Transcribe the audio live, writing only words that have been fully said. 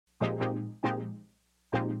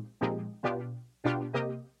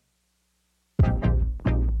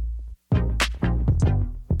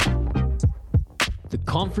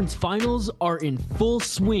conference finals are in full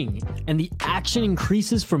swing, and the action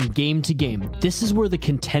increases from game to game. This is where the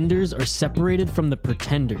contenders are separated from the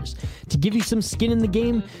pretenders. To give you some skin in the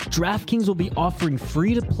game, DraftKings will be offering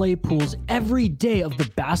free-to-play pools every day of the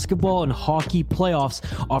basketball and hockey playoffs,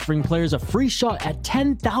 offering players a free shot at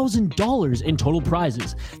 $10,000 in total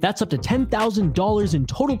prizes. That's up to $10,000 in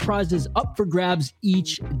total prizes up for grabs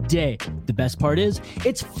each day. The best part is,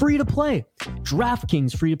 it's free to play.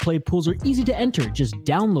 DraftKings free-to-play pools are easy to enter. Just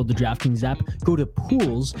download the DraftKings app, go to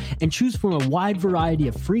Pools, and choose from a wide variety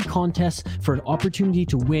of free contests for an opportunity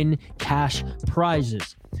to win cash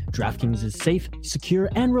prizes. DraftKings is safe, secure,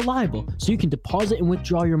 and reliable, so you can deposit and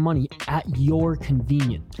withdraw your money at your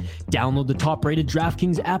convenience. Download the top-rated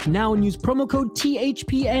DraftKings app now and use promo code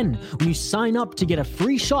THPN when you sign up to get a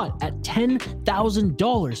free shot at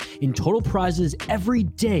 $10,000 in total prizes every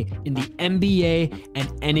day in the NBA and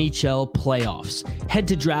NHL playoffs. Head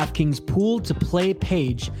to DraftKings Pool to Play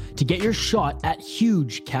page to get your shot at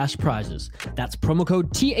huge cash prizes. That's promo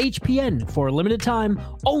code THPN for a limited time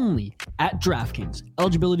only at DraftKings.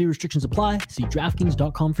 Eligibility restrictions apply. See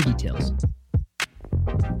DraftKings.com for details.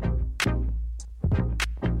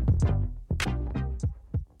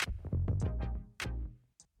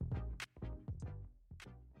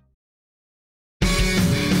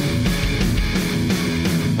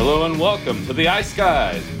 Hello and welcome to the Ice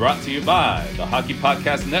Guys, brought to you by the Hockey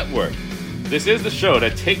Podcast Network. This is the show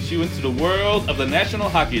that takes you into the world of the National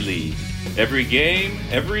Hockey League. Every game,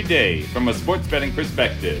 every day, from a sports betting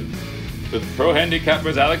perspective. With pro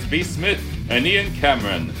handicappers Alex B. Smith and Ian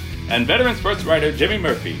Cameron, and veteran sports writer Jimmy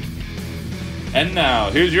Murphy. And now,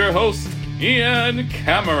 here's your host, Ian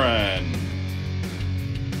Cameron.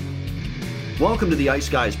 Welcome to the Ice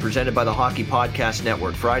Guys, presented by the Hockey Podcast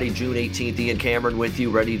Network. Friday, June 18th, Ian Cameron with you,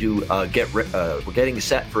 ready to we're getting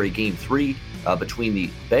set for a Game 3 between the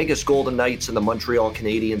Vegas Golden Knights and the Montreal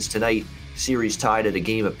Canadiens tonight. Series tied at a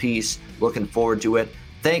game apiece. Looking forward to it.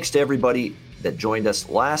 Thanks to everybody that joined us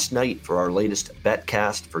last night for our latest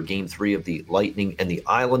betcast for Game 3 of the Lightning and the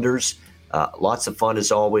Islanders. Lots of fun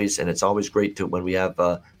as always, and it's always great when we have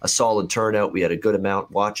a solid turnout. We had a good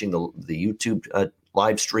amount watching the YouTube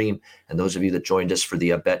live stream, and those of you that joined us for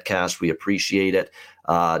the betcast, we appreciate it.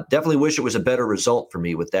 Definitely wish it was a better result for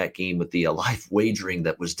me with that game, with the live wagering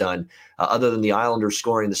that was done. Other than the Islanders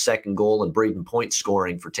scoring the second goal and Braden Point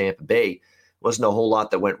scoring for Tampa Bay, wasn't a whole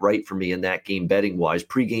lot that went right for me in that game betting-wise,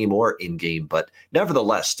 pre-game or in-game, but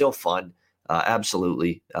nevertheless, still fun,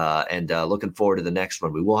 absolutely, and looking forward to the next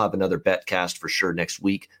one. We will have another betcast for sure next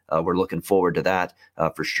week. We're looking forward to that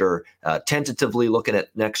for sure. Tentatively looking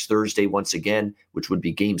at next Thursday once again, which would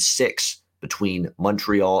be Game 6 between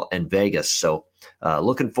Montreal and Vegas. So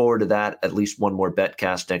looking forward to that, at least one more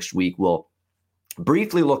betcast next week. We'll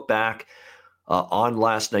briefly look back on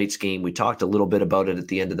last night's game. We talked a little bit about it at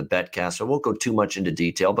the end of the betcast, so I won't go too much into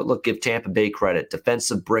detail, but look, give Tampa Bay credit.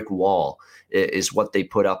 Defensive brick wall is what they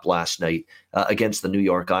put up last night against the New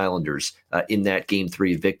York Islanders in that Game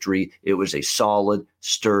 3 victory. It was a solid,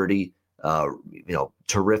 sturdy,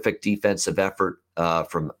 terrific defensive effort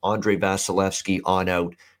from Andrei Vasilevsky on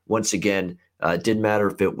out. Once again, it didn't matter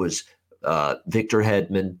if it was Victor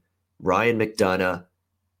Hedman, Ryan McDonough,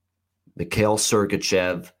 Mikhail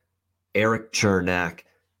Sergachev, Eric Chernak,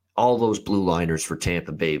 all those blue liners for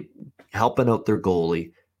Tampa Bay, helping out their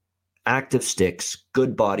goalie, active sticks,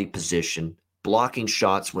 good body position, blocking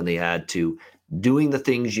shots when they had to, doing the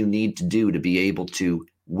things you need to do to be able to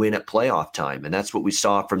win at playoff time. And that's what we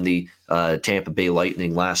saw from the Tampa Bay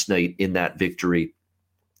Lightning last night in that victory.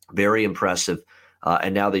 Very impressive.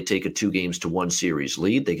 And now they take a 2-1 series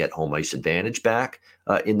lead. They get home ice advantage back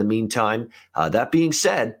in the meantime. That being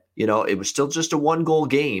said, it was still just a 1-goal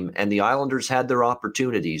game, and the Islanders had their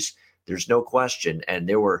opportunities. There's no question. And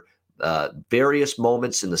there were various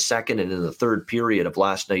moments in the second and in the third period of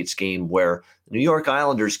last night's game where the New York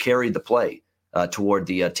Islanders carried the play toward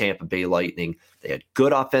the Tampa Bay Lightning. They had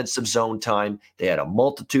good offensive zone time. They had a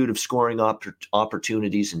multitude of scoring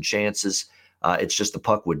opportunities and chances. It's just the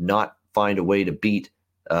puck would not find a way to beat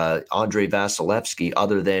Andrei Vasilevsky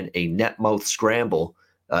other than a net mouth scramble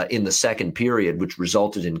in the second period, which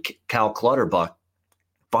resulted in Cal Clutterbuck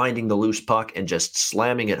finding the loose puck and just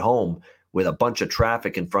slamming it home with a bunch of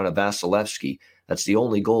traffic in front of Vasilevsky. That's the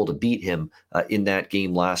only goal to beat him in that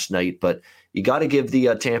game last night. But you got to give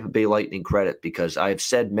the Tampa Bay Lightning credit, because I have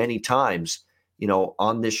said many times,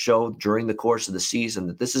 on this show during the course of the season,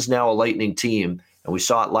 that this is now a Lightning team, and we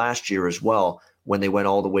saw it last year as well when they went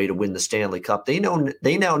all the way to win the Stanley Cup. They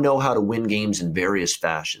now know how to win games in various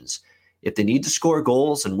fashions. If they need to score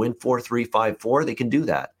goals and win 4-3, 5-4, they can do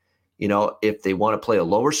that. If they want to play a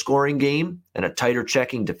lower scoring game and a tighter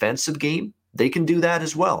checking defensive game, they can do that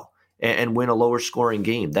as well and win a lower scoring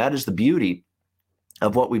game. That is the beauty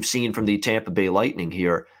of what we've seen from the Tampa Bay Lightning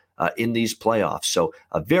here in these playoffs. So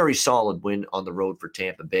a very solid win on the road for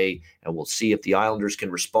Tampa Bay, and we'll see if the Islanders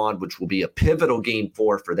can respond, which will be a pivotal game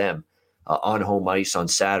for them on home ice on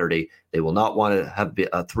Saturday. They will not want to have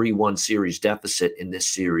a 3-1 series deficit in this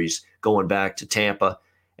series going back to Tampa.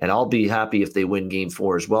 And I'll be happy if they win game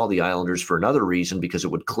 4 as well, the Islanders, for another reason, because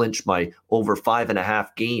it would clinch my over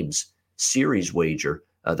 5.5 games series wager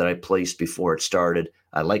that I placed before it started.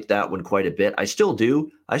 I like that one quite a bit. I still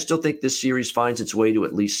do. I still think this series finds its way to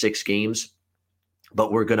at least 6 games,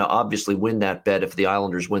 but we're going to obviously win that bet if the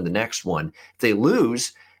Islanders win the next one. If they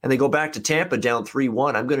lose and they go back to Tampa down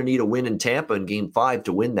 3-1, I'm going to need a win in Tampa in game 5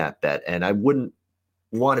 to win that bet, and I wouldn't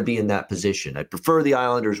want to be in that position. I'd prefer the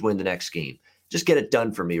Islanders win the next game. Just get it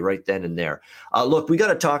done for me right then and there. Look, we got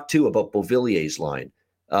to talk, too, about Beauvillier's line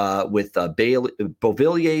with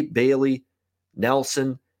Beauvillier, Bailey,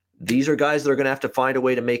 Nelson. These are guys that are going to have to find a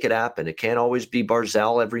way to make it happen. It can't always be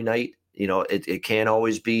Barzal every night. It can't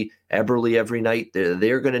always be Eberle every night.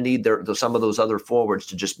 They're going to need some of those other forwards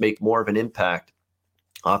to just make more of an impact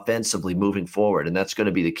offensively moving forward, and that's going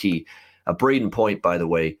to be the key. Braden Point, by the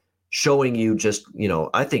way, showing you just,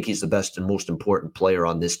 I think he's the best and most important player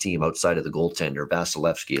on this team outside of the goaltender,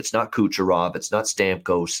 Vasilevsky. It's not Kucherov. It's not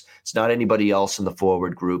Stamkos. It's not anybody else in the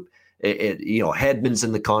forward group. Hedman's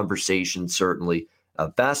in the conversation, certainly.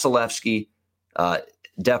 Vasilevsky,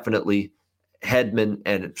 definitely. Hedman,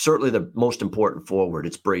 and certainly the most important forward,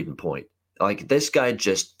 it's Braden Point. Like, this guy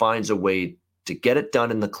just finds a way to get it done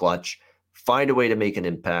in the clutch, find a way to make an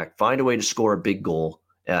impact, find a way to score a big goal.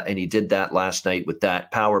 And he did that last night with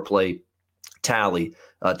that power play tally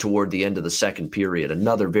toward the end of the second period.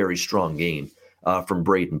 Another very strong game from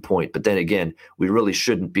Braden Point. But then again, we really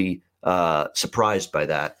shouldn't be surprised by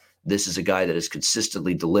that. This is a guy that has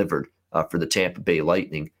consistently delivered for the Tampa Bay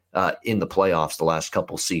Lightning in the playoffs the last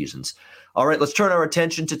couple seasons. All right, let's turn our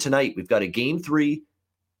attention to tonight. We've got a Game 3,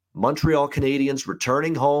 Montreal Canadiens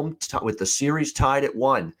returning home with the series tied at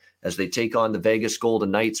 1 as they take on the Vegas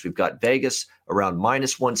Golden Knights. We've got Vegas around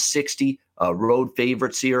 -160, road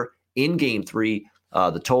favorites here in Game 3.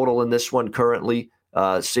 The total in this one currently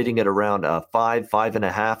sitting at around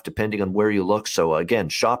 5.5, depending on where you look. So again,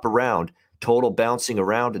 shop around. Total bouncing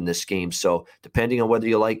around in this game. So depending on whether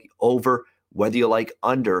you like over, whether you like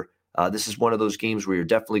under, this is one of those games where you're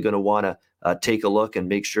definitely going to want to take a look and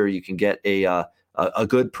make sure you can get a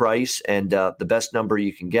good price and the best number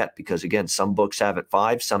you can get, because again, some books have it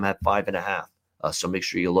 5, some have 5.5. So make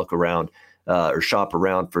sure you look around or shop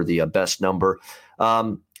around for the best number.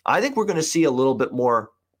 I think we're going to see a little bit more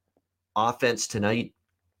offense tonight.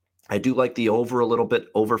 I do like the over a little bit.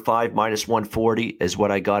 Over 5 -140 is what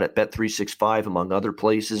I got at Bet365 among other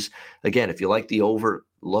places. Again, if you like the over,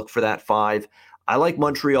 look for that 5. I like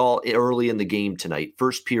Montreal early in the game tonight.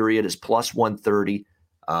 First period is +130.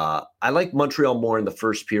 I like Montreal more in the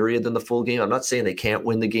first period than the full game. I'm not saying they can't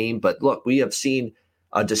win the game, but look, we have seen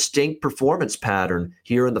a distinct performance pattern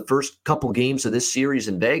here in the first couple games of this series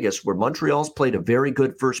in Vegas where Montreal's played a very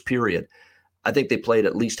good first period. I think they played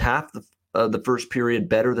at least half the first period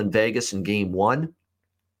better than Vegas in Game 1.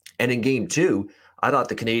 And in Game 2, I thought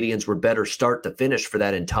the Canadiens were better start to finish for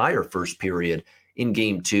that entire first period in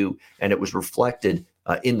Game 2, and it was reflected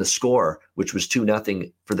in the score, which was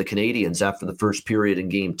 2-0 for the Canadiens after the first period in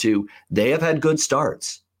Game 2. They have had good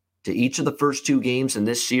starts to each of the first 2 games in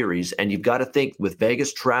this series, and you've got to think with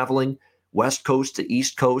Vegas traveling West Coast to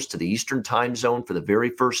East Coast to the Eastern time zone for the very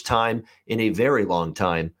first time in a very long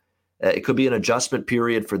time, it could be an adjustment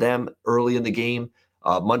period for them early in the game.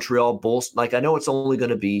 Montreal Bulls, I know it's only going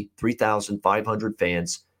to be 3,500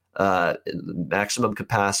 fans, maximum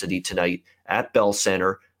capacity tonight at Bell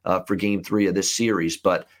Center for Game 3 of this series.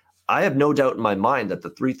 But I have no doubt in my mind that the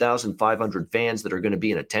 3,500 fans that are going to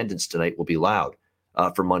be in attendance tonight will be loud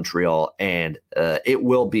for Montreal, and it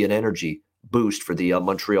will be an energy boost for the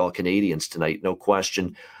Montreal Canadiens tonight, no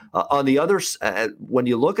question. On the other, when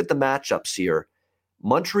you look at the matchups here,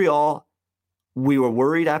 Montreal, we were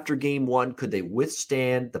worried after Game 1, could they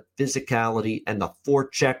withstand the physicality and the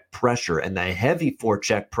forecheck pressure and the heavy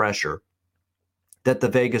forecheck pressure that the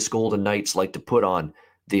Vegas Golden Knights like to put on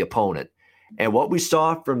the opponent? And what we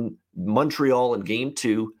saw from Montreal in Game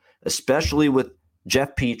 2, especially with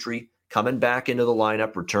Jeff Petrie coming back into the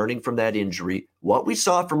lineup, returning from that injury, what we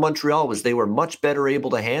saw from Montreal was they were much better able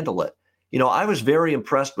to handle it. I was very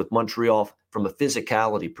impressed with Montreal from a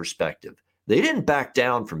physicality perspective. They didn't back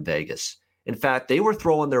down from Vegas. In fact, they were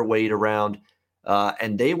throwing their weight around,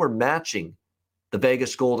 and they were matching the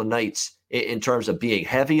Vegas Golden Knights in terms of being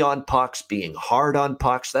heavy on pucks, being hard on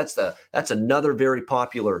pucks. That's another very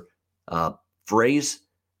popular phrase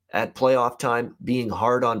at playoff time, being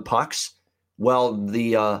hard on pucks. Well,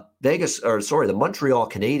 the Montreal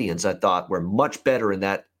Canadiens, I thought, were much better in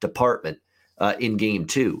that department in Game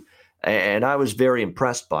 2. And I was very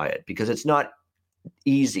impressed by it because it's not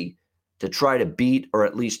easy to try to beat or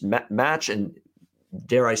at least match and,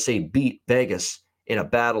 dare I say, beat Vegas in a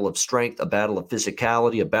battle of strength, a battle of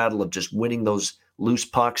physicality, a battle of just winning those loose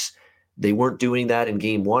pucks. They weren't doing that in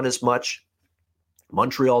Game 1 as much.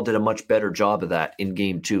 Montreal did a much better job of that in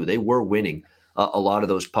Game 2. They were winning a lot of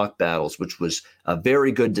those puck battles, which was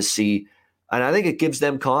very good to see. And I think it gives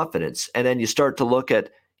them confidence. And then you start to look at,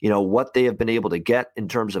 what they have been able to get in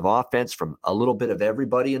terms of offense from a little bit of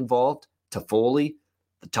everybody involved. Toffoli,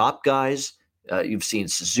 the top guys. You've seen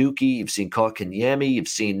Suzuki, you've seen Kotkaniemi, you've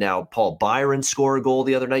seen now Paul Byron score a goal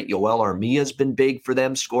the other night. Yoel Armia's been big for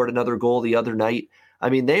them, scored another goal the other night. I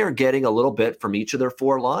mean, they are getting a little bit from each of their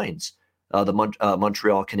four lines, the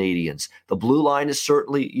Montreal Canadiens. The blue line is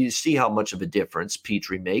certainly, you see how much of a difference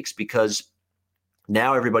Petrie makes because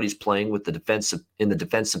now everybody's playing with the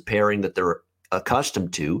defensive pairing that they're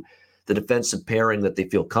accustomed to, the defensive pairing that they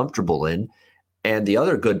feel comfortable in. And the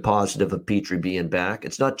other good positive of Petrie being back,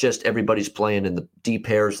 it's not just everybody's playing in the deep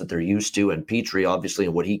pairs that they're used to, and Petrie, obviously,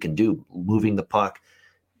 and what he can do, moving the puck,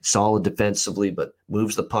 solid defensively, but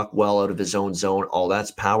moves the puck well out of his own zone. All that's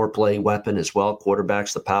power play weapon as well.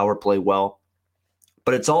 Quarterbacks the power play well.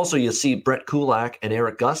 But it's also, you see Brett Kulak and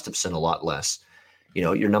Eric Gustafsson a lot less.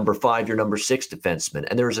 Your number 5, your number 6 defenseman.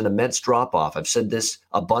 And there's an immense drop-off. I've said this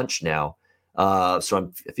a bunch now,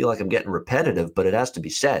 so I feel like I'm getting repetitive, but it has to be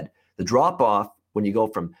said. The drop-off, when you go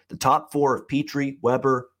from the top 4 of Petrie,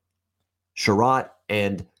 Weber, Sherratt,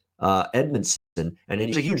 and Edmondson, and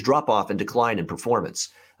it's a huge drop-off and decline in performance.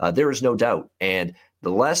 There is no doubt. And the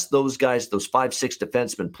less those guys, those 5-6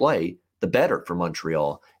 defensemen play, the better for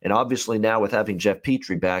Montreal. And obviously now with having Jeff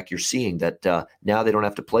Petrie back, you're seeing that now they don't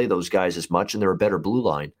have to play those guys as much, and they're a better blue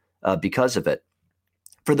line because of it.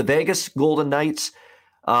 For the Vegas Golden Knights,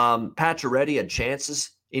 Pacioretty had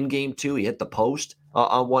chances in Game 2. He hit the post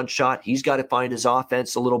on one shot. He's got to find his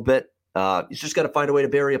offense a little bit. He's just got to find a way to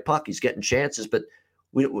bury a puck. He's getting chances, but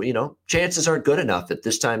chances aren't good enough at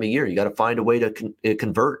this time of year. You got to find a way to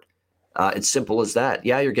convert. It's simple as that.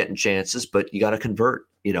 Yeah, you're getting chances, but you got to convert.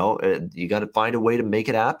 You got to find a way to make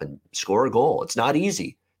it happen, score a goal. It's not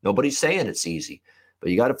easy. Nobody's saying it's easy, but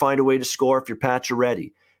you got to find a way to score if you're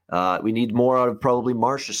Pacioretty. We need more out of probably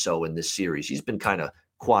Marchessault in this series. He's been kind of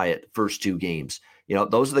quiet first 2 games.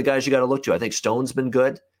 Those are the guys you got to look to. I think Stone's been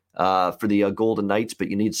good for the Golden Knights, but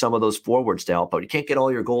you need some of those forwards to help out. You can't get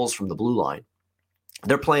all your goals from the blue line.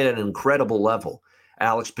 They're playing at an incredible level.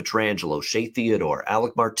 Alex Pietrangelo, Shea Theodore,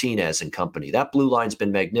 Alec Martinez and company. That blue line's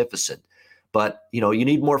been magnificent. But, you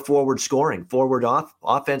need more forward scoring,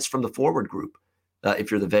 offense from the forward group if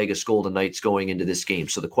you're the Vegas Golden Knights going into this game.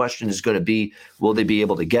 So the question is going to be, will they be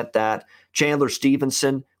able to get that? Chandler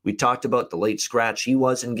Stevenson, we talked about the late scratch he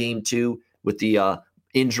was in Game 2 with the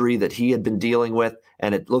injury that he had been dealing with,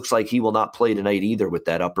 and it looks like he will not play tonight either with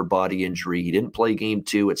that upper body injury. He didn't play Game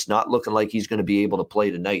 2. It's not looking like he's going to be able to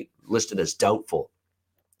play tonight, listed as doubtful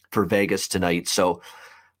for Vegas tonight. So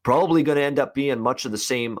probably going to end up being much of the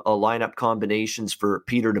same lineup combinations for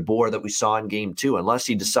Peter DeBoer that we saw in Game 2, unless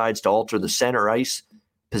he decides to alter the center ice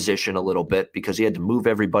position a little bit because he had to move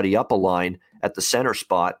everybody up a line at the center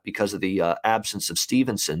spot because of the absence of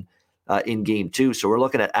Stevenson in Game 2. So we're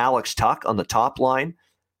looking at Alex Tuch on the top line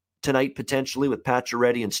tonight, potentially with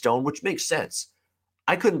Pacioretty and Stone, which makes sense.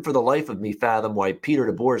 I couldn't for the life of me fathom why Peter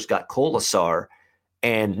DeBoer's got Kolesar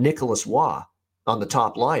and Nicholas Waugh on the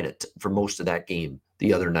top line for most of that game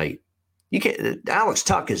the other night. Alex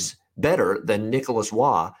Tuch is better than Nicholas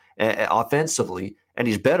Waugh offensively, and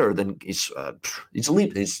he's better than he's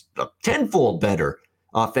tenfold better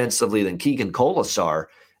offensively than Keegan Kolesar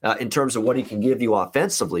in terms of what he can give you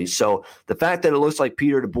offensively. So the fact that it looks like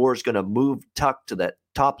Peter DeBoer is going to move Tuch to that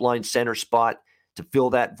top line center spot to fill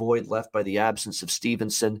that void left by the absence of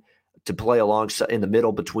Stevenson to play alongside in the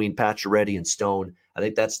middle between Pacioretty and Stone, I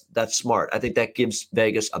think that's smart. I think that gives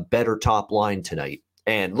Vegas a better top line tonight.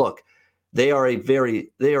 And look, they are a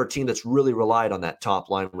team that's really relied on that top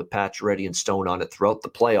line with Pacioretty and Stone on it throughout the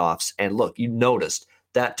playoffs. And look, you noticed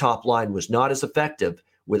that top line was not as effective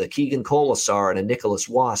with a Keegan Kolesar and a Nicholas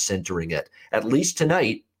Waugh centering it. At least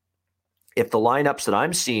tonight, if the lineups that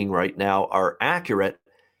I'm seeing right now are accurate,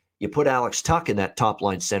 you put Alex Tuch in that top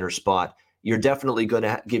line center spot, you're definitely going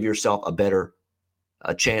to give yourself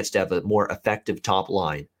a chance to have a more effective top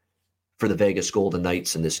line for the Vegas Golden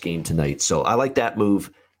Knights in this game tonight. So I like that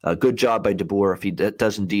move. Good job by DeBoer if he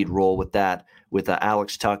does indeed roll with that, with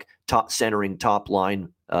Alex Tuch centering top line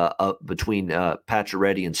between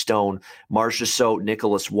Pacioretty and Stone, Marchessault,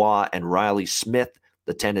 Nicholas Waugh, and Riley Smith,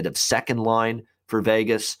 the tentative second line for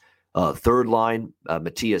Vegas. Third line,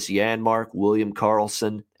 Matthias Janmark, William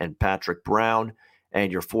Karlsson, and Patrick Brown.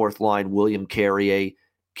 And your fourth line, William Carrier,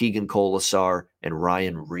 Keegan Colasar, and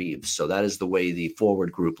Ryan Reeves. So that is the way the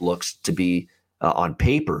forward group looks to be on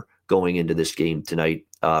paper going into this game tonight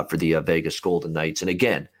for the Vegas Golden Knights. And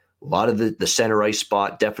again, a lot of the center ice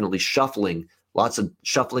spot definitely shuffling, lots of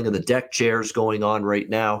shuffling of the deck chairs going on right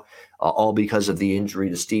now, all because of the injury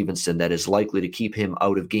to Stevenson that is likely to keep him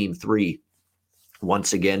out of Game 3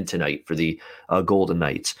 once again tonight for the Golden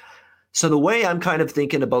Knights. So the way I'm kind of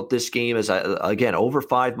thinking about this game is, again, over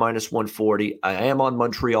 5 minus 140. I am on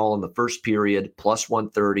Montreal in the first period, plus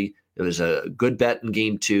 130. It was a good bet in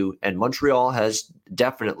Game 2, and Montreal has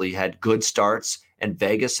definitely had good starts, and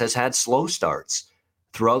Vegas has had slow starts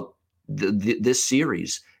throughout this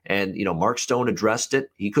series. And, Mark Stone addressed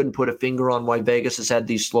it. He couldn't put a finger on why Vegas has had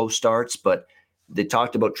these slow starts, but they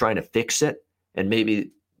talked about trying to fix it, and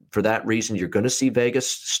maybe for that reason, you're going to see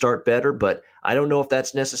Vegas start better, but I don't know if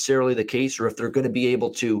that's necessarily the case or if they're going to be able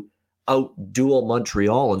to out-duel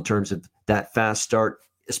Montreal in terms of that fast start,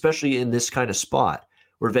 especially in this kind of spot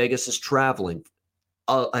where Vegas is traveling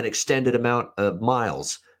an extended amount of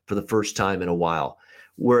miles for the first time in a while,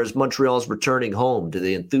 whereas Montreal is returning home to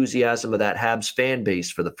the enthusiasm of that Habs fan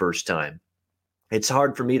base for the first time. It's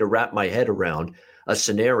hard for me to wrap my head around a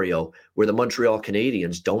scenario where the Montreal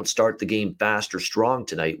Canadiens don't start the game fast or strong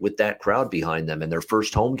tonight with that crowd behind them in their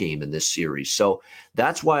first home game in this series. So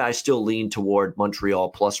that's why I still lean toward Montreal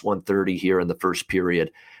plus 130 here in the first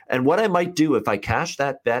period. And what I might do if I cash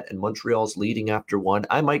that bet and Montreal's leading after one,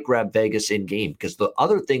 I might grab Vegas in game, because the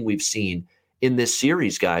other thing we've seen in this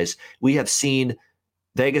series, guys, we have seen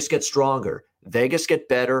Vegas get stronger, Vegas get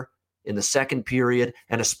better in the second period,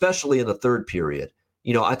 and especially in the third period.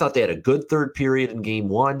 I thought they had a good third period in Game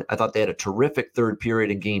 1. I thought they had a terrific third period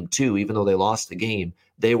in Game 2, even though they lost the game.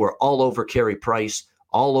 They were all over Carey Price,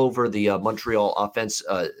 all over the Montreal offense,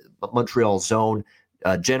 Montreal zone,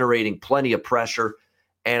 generating plenty of pressure.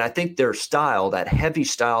 And I think their style, that heavy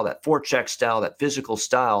style, that forecheck style, that physical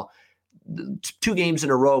style, 2 games in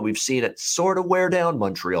a row, we've seen it sort of wear down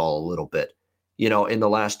Montreal a little bit, in the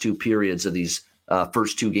last 2 periods of these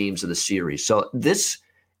first 2 games of the series. So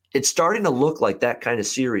it's starting to look like that kind of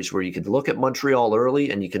series where you could look at Montreal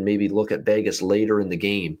early and you can maybe look at Vegas later in the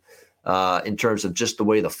game in terms of just the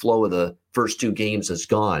way the flow of the first 2 games has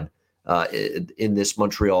gone in this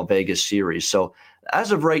Montreal-Vegas series. So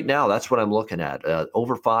as of right now, that's what I'm looking at.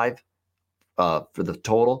 Over 5 for the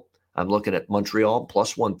total. I'm looking at Montreal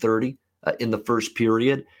plus 130 in the first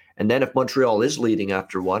period. And then if Montreal is leading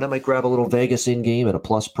after one, I might grab a little Vegas in game at a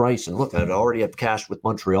plus price. And look, I'd already have cash with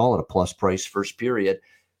Montreal at a plus price first period.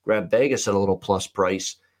 Grab Vegas at a little plus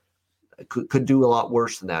price. Could do a lot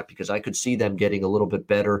worse than that, because I could see them getting a little bit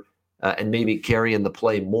better and maybe carrying the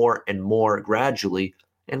play more and more gradually,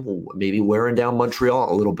 and maybe wearing down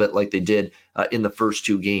Montreal a little bit like they did in the first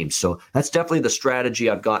 2 games. So that's definitely the strategy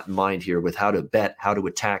I've got in mind here with how to bet, how to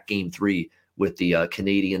attack Game 3 with the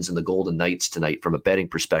Canadiens and the Golden Knights tonight from a betting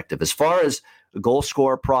perspective. As far as the goal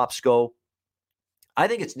scorer props go, I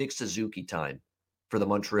think it's Nick Suzuki time for the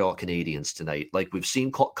Montreal Canadiens tonight. Like, we've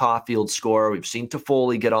seen Caulfield score. We've seen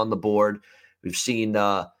Toffoli get on the board. We've seen,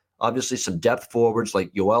 obviously, some depth forwards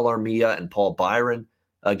like Yoel Armia and Paul Byron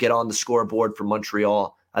get on the scoreboard for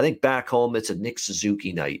Montreal. I think back home, it's a Nick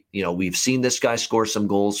Suzuki night. We've seen this guy score some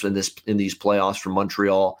goals in these playoffs for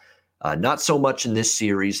Montreal. Not so much in this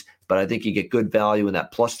series, but I think you get good value in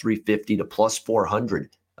that plus 350 to plus 400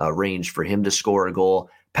 range for him to score a goal.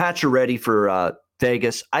 Pacioretty for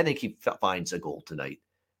Vegas, I think he finds a goal tonight.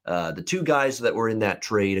 The 2 guys that were in that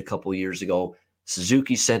trade a couple years ago,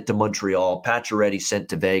 Suzuki sent to Montreal, Pacioretty sent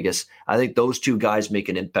to Vegas. I think those 2 guys make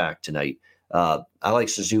an impact tonight. I like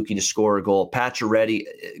Suzuki to score a goal. Pacioretty,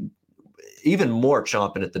 even more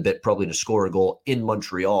chomping at the bit probably to score a goal in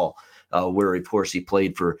Montreal, where, of course, he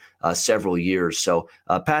played for several years. So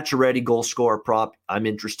Pacioretty, goal scorer prop, I'm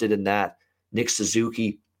interested in that. Nick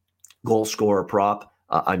Suzuki, goal scorer prop,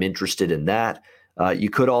 I'm interested in that. You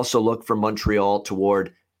could also look for Montreal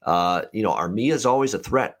toward, Armia is always a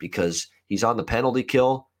threat because he's on the penalty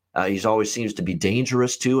kill. He's always seems to be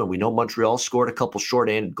dangerous too. And we know Montreal scored a couple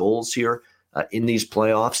short-handed goals here in these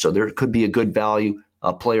playoffs. So there could be a good value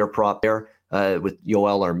player prop there with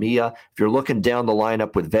Yoel Armia. If you're looking down the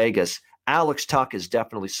lineup with Vegas, Alex Tuch is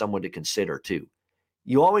definitely someone to consider too.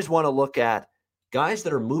 You always want to look at guys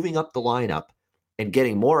that are moving up the lineup and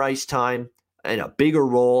getting more ice time, in a bigger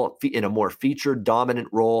role, in a more featured, dominant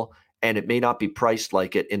role, and it may not be priced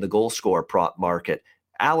like it in the goal scorer prop market.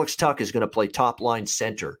 Alex Tuch is going to play top line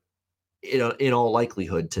center in all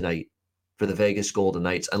likelihood tonight for the Vegas Golden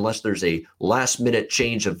Knights, unless there's a last minute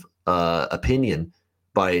change of opinion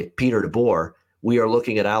by Peter DeBoer. We are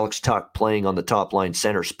looking at Alex Tuch playing on the top line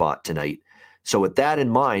center spot tonight. So with that in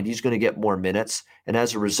mind, he's going to get more minutes. And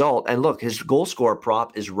as a result, and look, his goal scorer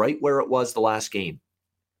prop is right where it was the last game.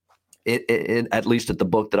 At least at the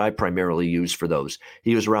book that I primarily use for those.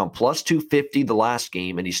 He was around plus 250 the last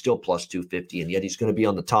game, and he's still plus 250, and yet he's going to be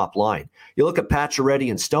on the top line. You look at Pacioretty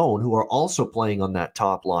and Stone, who are also playing on that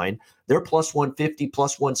top line. They're plus 150,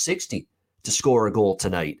 plus 160 to score a goal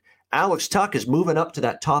tonight. Alex Tuch is moving up to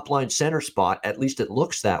that top line center spot. At least it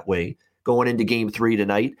looks that way going into game 3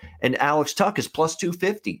 tonight. And Alex Tuch is plus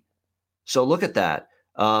 250. So look at that.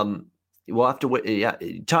 We'll have to wait. Yeah,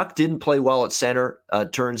 Tuch didn't play well at center,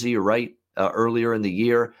 Turnsey, you're right, earlier in the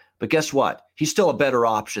year. But guess what? He's still a better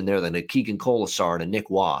option there than a Keegan Colasar and a Nick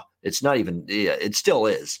Waugh. It's not even, it still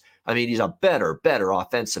is. I mean, he's a better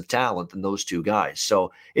offensive talent than those two guys.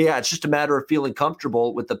 So, yeah, it's just a matter of feeling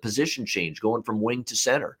comfortable with the position change, going from wing to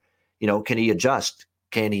center. Can he adjust?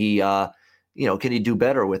 Can he, can he do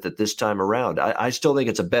better with it this time around? I still think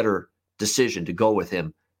it's a better decision to go with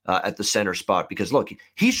him at the center spot because, look,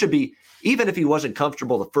 he should be, even if he wasn't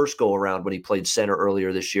comfortable the first go around when he played center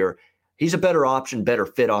earlier this year, he's a better option, better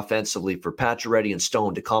fit offensively for Pacioretty and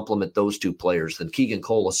Stone to complement those two players than Keegan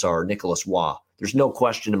Colasar or Nicholas Waugh. There's no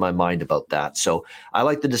question in my mind about that. So I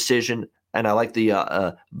like the decision, and I like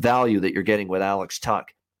the value that you're getting with Alex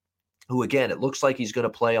Tuch, who, again, it looks like he's going to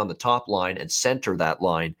play on the top line and center that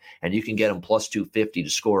line, and you can get him plus 250 to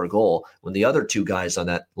score a goal when the other two guys on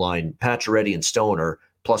that line, Pacioretty and Stone, are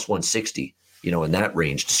plus 160, in that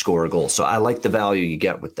range to score a goal. So I like the value you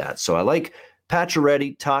get with that. So I like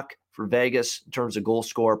Pacioretty, Tuch for Vegas in terms of goal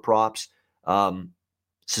scorer props.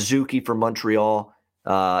 Suzuki for Montreal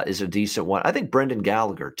is a decent one. I think Brendan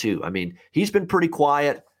Gallagher too. I mean, he's been pretty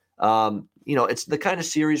quiet. It's the kind of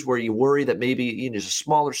series where you worry that maybe he's a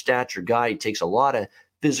smaller stature guy. He takes a lot of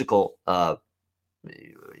physical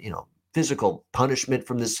punishment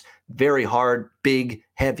from this very hard, big,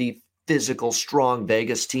 heavy, physical, strong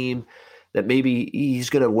Vegas team that maybe he's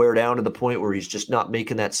going to wear down to the point where he's just not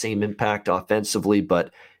making that same impact offensively.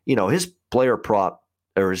 But, his player prop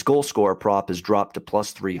or his goal scorer prop has dropped to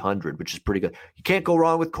plus 300, which is pretty good. You can't go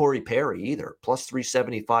wrong with Corey Perry either. Plus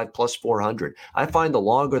 375, plus 400. I find the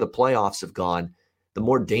longer the playoffs have gone, the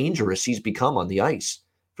more dangerous he's become on the ice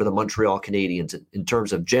for the Montreal Canadiens in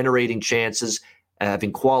terms of generating chances,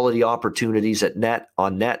 having quality opportunities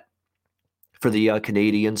on net for the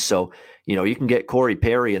Canadiens. So, you can get Corey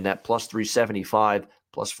Perry in that plus 375,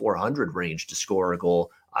 plus 400 range to score a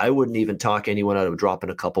goal. I wouldn't even talk anyone out of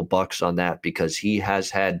dropping a couple bucks on that because he has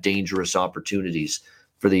had dangerous opportunities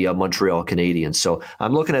for the Montreal Canadiens. So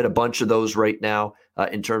I'm looking at a bunch of those right now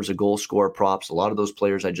in terms of goal scorer props. A lot of those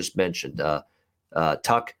players I just mentioned,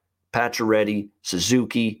 Tuch, Pacioretty,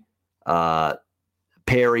 Suzuki,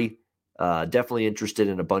 Perry, definitely interested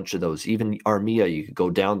in a bunch of those. Even Armia, you could go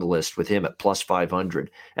down the list with him at plus 500.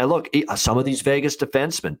 And look, some of these Vegas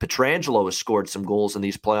defensemen, Pietrangelo has scored some goals in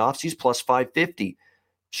these playoffs. He's plus 550.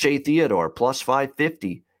 Shea Theodore, plus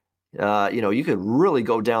 550. You could really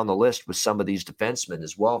go down the list with some of these defensemen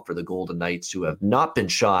as well for the Golden Knights who have not been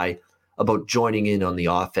shy about joining in on the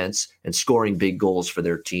offense and scoring big goals for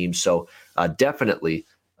their team. So definitely,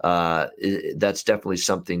 that's definitely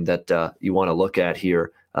something that you want to look at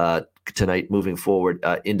here tonight moving forward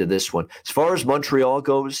into this one. As far as Montreal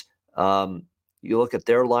goes, you look at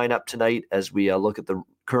their lineup tonight as we look at the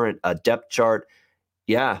current depth chart.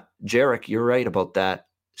 Yeah, Jarek, you're right about that.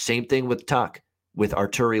 Same thing with Tuch, with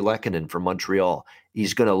Arturi Lehkonen from Montreal.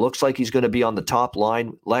 Looks like he's going to be on the top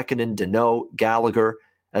line. Lehkonen, Deneau, Gallagher,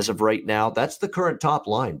 as of right now. That's the current top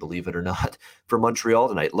line, believe it or not, for Montreal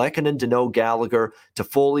tonight. Lehkonen, Deneau, Gallagher,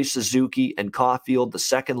 Toffoli, Suzuki, and Caulfield, the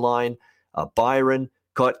second line. Byron,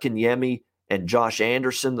 Kotkaniemi, and Josh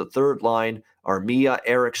Anderson, the third line. Armia,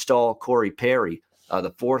 Eric Stahl, Corey Perry,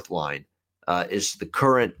 the fourth line, is the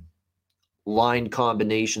current line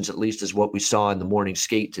combinations, at least is what we saw in the morning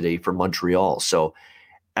skate today for Montreal. So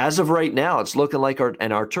as of right now, it's looking like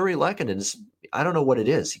Arturi Lehkonen, I don't know what it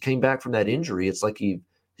is. He came back from that injury. It's like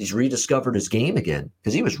he's rediscovered his game again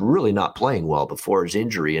because he was really not playing well before his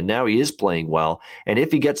injury, and now he is playing well. And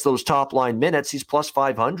if he gets those top line minutes, he's plus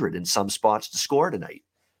 500 in some spots to score tonight.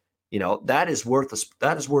 That is worth a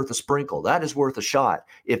sprinkle. That is worth a shot.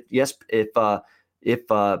 If Arturi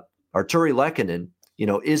Lehkonen,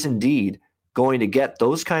 is indeed going to get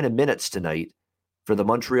those kind of minutes tonight for the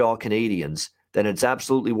Montreal Canadiens, then it's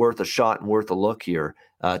absolutely worth a shot and worth a look here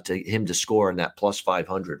to him to score in that plus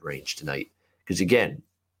 500 range tonight. Because again,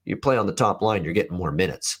 you play on the top line, you're getting more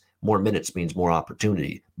minutes. More minutes means more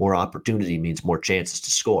opportunity. More opportunity means more chances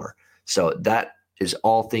to score. So that is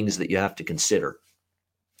all things that you have to consider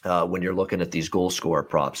when you're looking at these goal scorer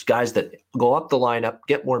props. Guys that go up the lineup,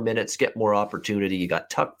 get more minutes, get more opportunity. You got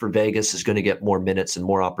Tuch for Vegas is going to get more minutes and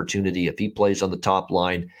more opportunity if he plays on the top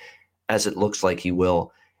line, as it looks like he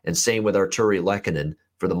will. And same with Artturi Lehkonen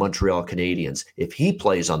for the Montreal Canadiens. If he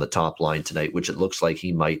plays on the top line tonight, which it looks like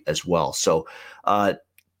he might as well. So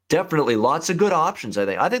definitely lots of good options, I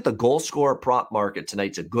think. I think the goal scorer prop market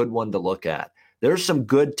tonight's a good one to look at. There's some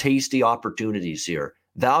good, tasty opportunities here.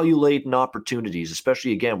 Value-laden opportunities,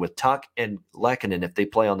 especially, again, with Tuch and Lehkonen if they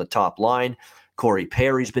play on the top line. Corey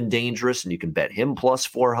Perry's been dangerous, and you can bet him plus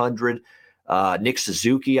 400. Nick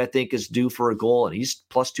Suzuki, I think, is due for a goal, and he's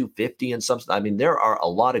plus 250 and something. I mean, there are a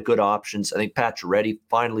lot of good options. I think Pacioretty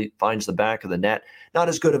finally finds the back of the net. Not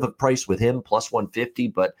as good of a price with him, plus 150,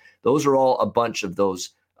 but those are all a bunch of those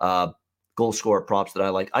goal scorer props that I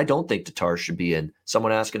like. I don't think Tatar should be in.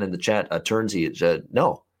 Someone asking in the chat, Turnsey,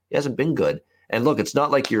 no, he hasn't been good. And look, it's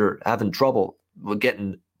not like you're having trouble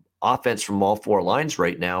getting offense from all four lines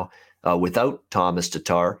right now without Thomas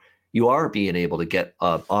Tatar. You are being able to get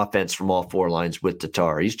offense from all four lines with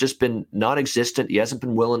Tatar. He's just been non-existent. He hasn't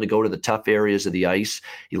been willing to go to the tough areas of the ice.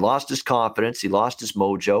 He lost his confidence. He lost his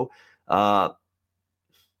mojo.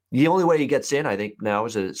 The only way he gets in, I think, now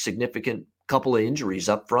is a significant couple of injuries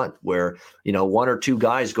up front where, one or two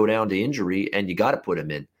guys go down to injury and you got to put him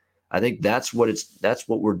in. I think that's where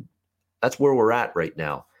we're at right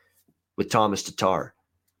now with Thomas Tatar.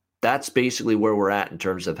 That's basically where we're at in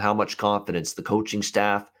terms of how much confidence the coaching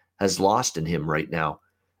staff has lost in him right now.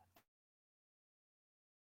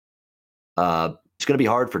 It's going to be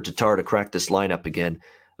hard for Tatar to crack this lineup again,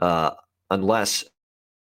 unless,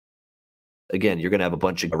 again, you're going to have a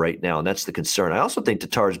bunch of right now, and that's the concern. I also think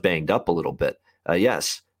Tatar's banged up a little bit.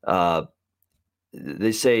 Yes.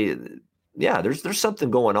 They say, yeah, there's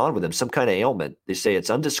something going on with him, some kind of ailment. They say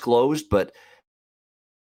it's undisclosed, but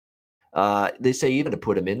they say even to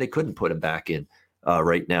put him in, they couldn't put him back in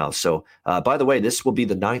right now. So, by the way, this will be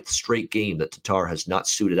the 9th straight game that Tatar has not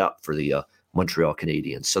suited up for the Montreal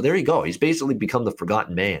Canadiens. So there you go. He's basically become the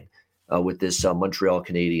forgotten man with this Montreal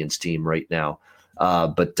Canadiens team right now.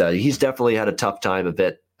 But he's definitely had a tough time of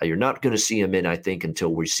it. You're not going to see him in, I think,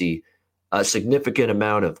 until we see a significant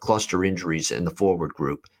amount of cluster injuries in the forward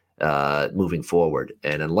group moving forward.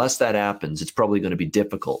 And unless that happens, it's probably going to be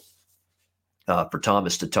difficult for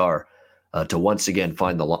Thomas Tatar to once again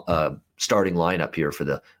find the starting lineup here for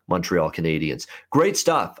the Montreal Canadiens. Great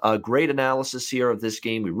stuff. Great analysis here of this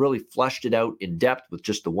game. We really fleshed it out in depth with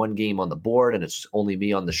just the one game on the board, and it's only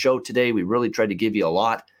me on the show today. We really tried to give you a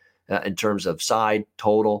lot in terms of side,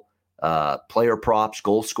 total, player props,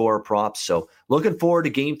 goal scorer props. So looking forward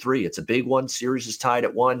to game 3. It's a big one. Series is tied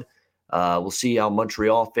at 1. We'll see how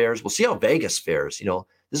Montreal fares. We'll see how Vegas fares.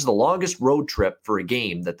 This is the longest road trip for a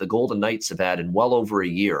game that the Golden Knights have had in well over a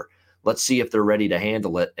year. Let's see if they're ready to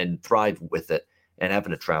handle it and thrive with it and having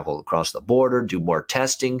to travel across the border, do more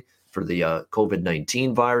testing for the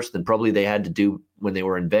COVID-19 virus than probably they had to do when they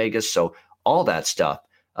were in Vegas. So all that stuff,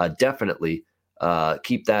 definitely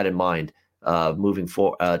keep that in mind moving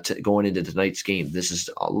forward, going into tonight's game. This is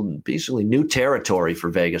basically new territory for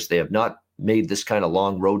Vegas. They have not made this kind of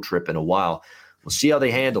long road trip in a while. We'll see how they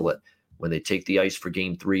handle it when they take the ice for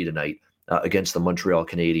game 3 tonight against the Montreal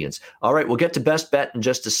Canadiens. All right, we'll get to best bet in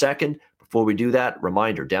just a second. Before we do that,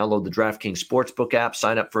 reminder, download the DraftKings Sportsbook app,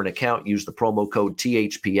 sign up for an account, use the promo code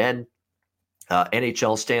THPN.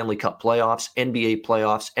 NHL Stanley Cup playoffs, NBA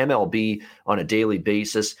playoffs, MLB on a daily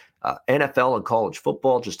basis, NFL and college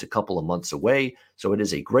football just a couple of months away. So it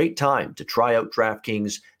is a great time to try out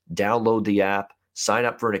DraftKings, download the app, sign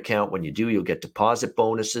up for an account. When you do, you'll get deposit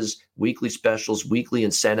bonuses, weekly specials, weekly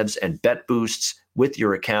incentives, and bet boosts with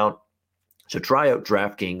your account. So try out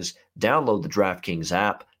DraftKings, download the DraftKings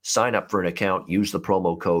app, sign up for an account, use the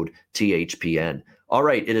promo code THPN. All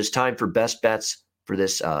right, it is time for best bets for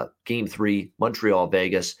this Game 3,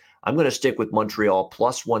 Montreal-Vegas. I'm going to stick with Montreal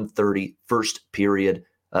plus 130 first period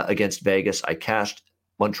against Vegas. I cashed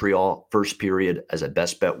Montreal first period as a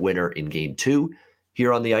best bet winner in Game 2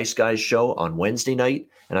 here on the Ice Guys show on Wednesday night,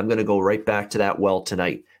 and I'm going to go right back to that well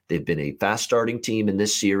tonight. They've been a fast-starting team in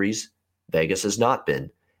this series. Vegas has not been.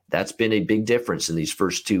 That's been a big difference in these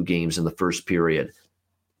first 2 games in the first period.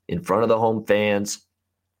 In front of the home fans,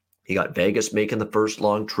 you got Vegas making the first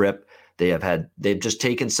long trip. They've just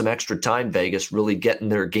taken some extra time, Vegas, really getting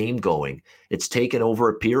their game going. It's taken over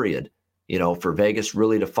a period. for Vegas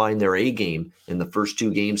really to find their A game in the first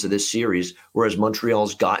 2 games of this series, whereas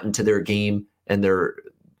Montreal's gotten to their game and they're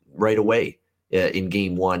right away in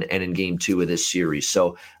game 1 and in game 2 of this series.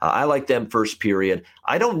 So I like them first period.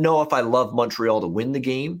 I don't know if I love Montreal to win the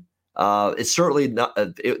game. It's certainly not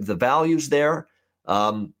the value's there.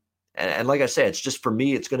 And like I said, it's just, for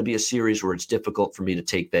me, it's going to be a series where it's difficult for me to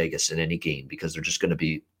take Vegas in any game because they're just going to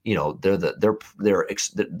be,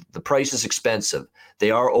 the price is expensive.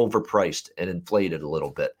 They are overpriced and inflated a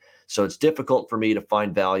little bit. So it's difficult for me to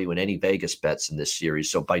find value in any Vegas bets in this series.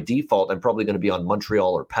 So by default, I'm probably going to be on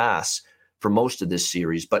Montreal or pass for most of this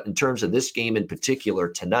series. But in terms of this game in particular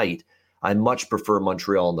tonight, I much prefer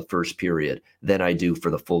Montreal in the first period than I do for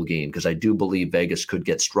the full game, because I do believe Vegas could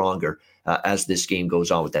get stronger as this game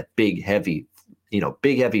goes on with that big, heavy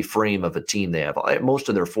frame of a team they have. Most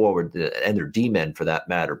of their forward and their D-men, for that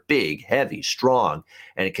matter, big, heavy, strong,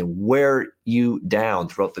 and it can wear you down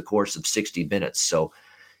throughout the course of 60 minutes. So,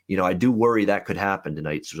 I do worry that could happen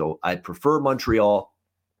tonight. So I prefer Montreal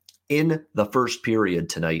in the first period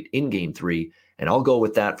tonight in game 3. And I'll go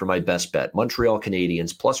with that for my best bet. Montreal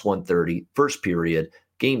Canadiens plus 130, first period,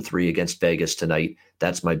 game 3 against Vegas tonight.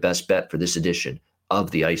 That's my best bet for this edition of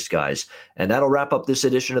the Ice Guys. And that'll wrap up this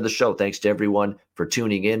edition of the show. Thanks to everyone for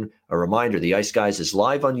tuning in. A reminder, the Ice Guys is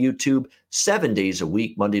live on YouTube 7 days a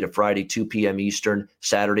week, Monday to Friday, 2 p.m. Eastern,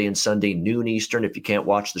 Saturday and Sunday, noon Eastern. If you can't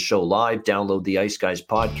watch the show live, download the Ice Guys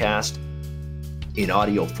podcast in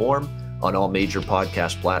audio form on all major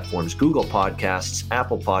podcast platforms: Google Podcasts,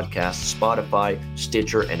 Apple Podcasts, Spotify,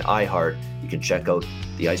 Stitcher, and iHeart. You can check out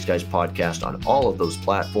the Ice Guys podcast on all of those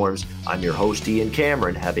platforms. I'm your host, Ian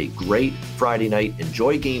Cameron. Have a great Friday night.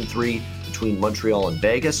 Enjoy Game 3 between Montreal and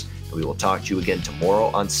Vegas, and we will talk to you again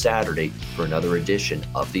tomorrow on Saturday for another edition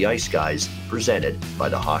of the Ice Guys, presented by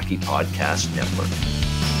the Hockey Podcast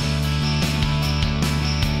Network.